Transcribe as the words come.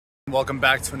Welcome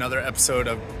back to another episode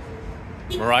of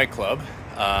Mirai Club.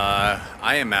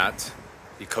 I am at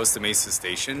the Costa Mesa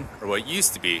station, or what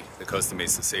used to be the Costa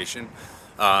Mesa station.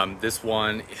 This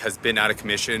one has been out of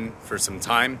commission for some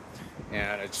time,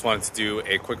 and I just wanted to do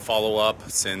a quick follow-up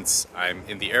since I'm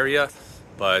in the area.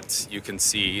 But you can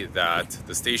see that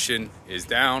the station is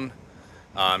down,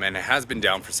 and it has been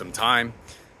down for some time,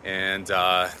 and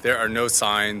there are no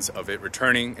signs of it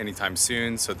returning anytime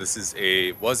soon. So this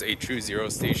was a True Zero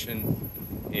station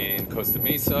in Costa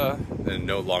Mesa, and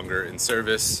no longer in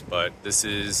service, but this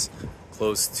is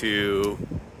close to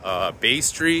Bay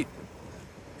Street,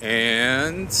 but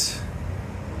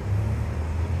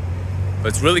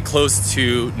it's really close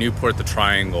to Newport the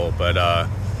Triangle. But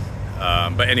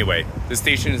anyway, the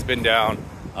station has been down.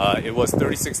 It was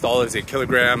 $36 a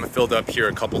kilogram, filled up here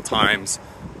a couple times,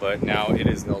 but now it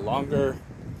is no longer,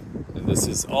 and this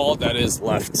is all that is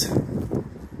left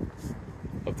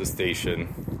of the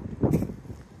station. You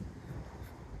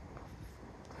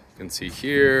can see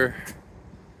here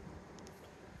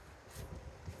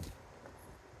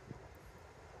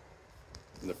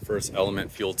the First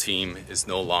Element fuel team is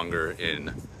no longer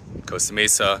in Costa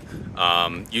Mesa.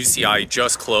 UCI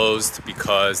just closed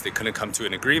because they couldn't come to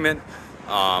an agreement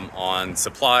on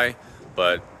supply,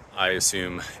 but I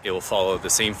assume it will follow the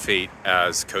same fate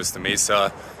as Costa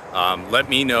Mesa. Let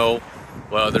me know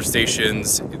what other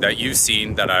stations that you've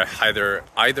seen that are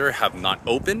either have not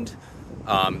opened.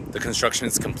 The construction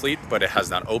is complete, but it has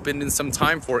not opened in some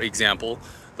time. For example,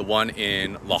 the one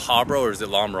in La Habra, or is it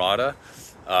La Mirada,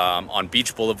 on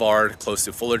Beach Boulevard, close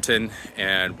to Fullerton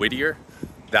and Whittier.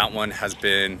 That one has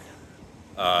been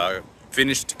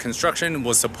finished construction,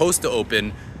 was supposed to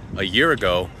open a year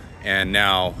ago, and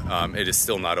now it is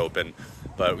still not open.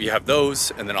 But we have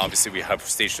those, and then obviously we have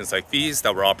stations like these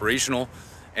that were operational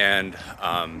and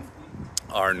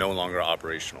are no longer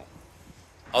operational.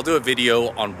 I'll do a video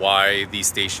on why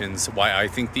I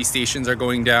think these stations are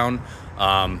going down.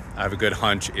 I have a good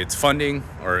hunch it's funding,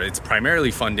 or it's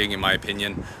primarily funding in my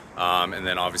opinion. And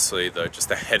then obviously just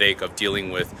the headache of dealing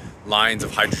with lines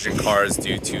of hydrogen cars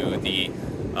due to the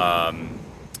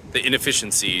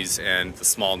inefficiencies and the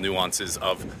small nuances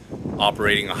of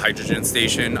operating a hydrogen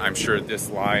station. I'm sure this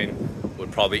line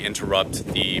would probably interrupt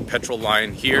the petrol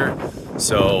line here.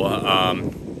 So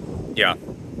yeah,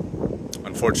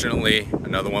 unfortunately,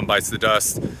 another one bites the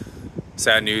dust.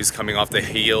 Sad news coming off the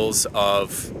heels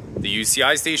of the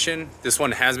UCI station. This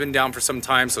one has been down for some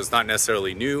time, so it's not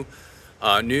necessarily new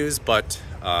news, but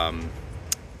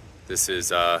this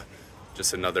is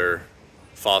just another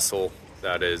fossil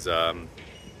that is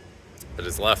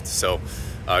left. So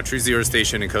True Zero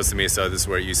station in Costa Mesa, this is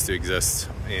where it used to exist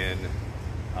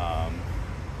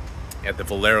at the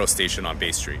Valero station on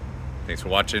Bay Street. Thanks for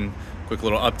watching. Quick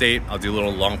little update. I'll do a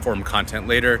little long form content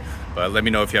later, but let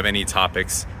me know if you have any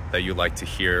topics that you'd like to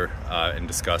hear and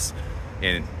discuss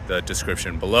in the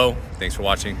description below. Thanks for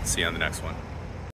watching. See you on the next one.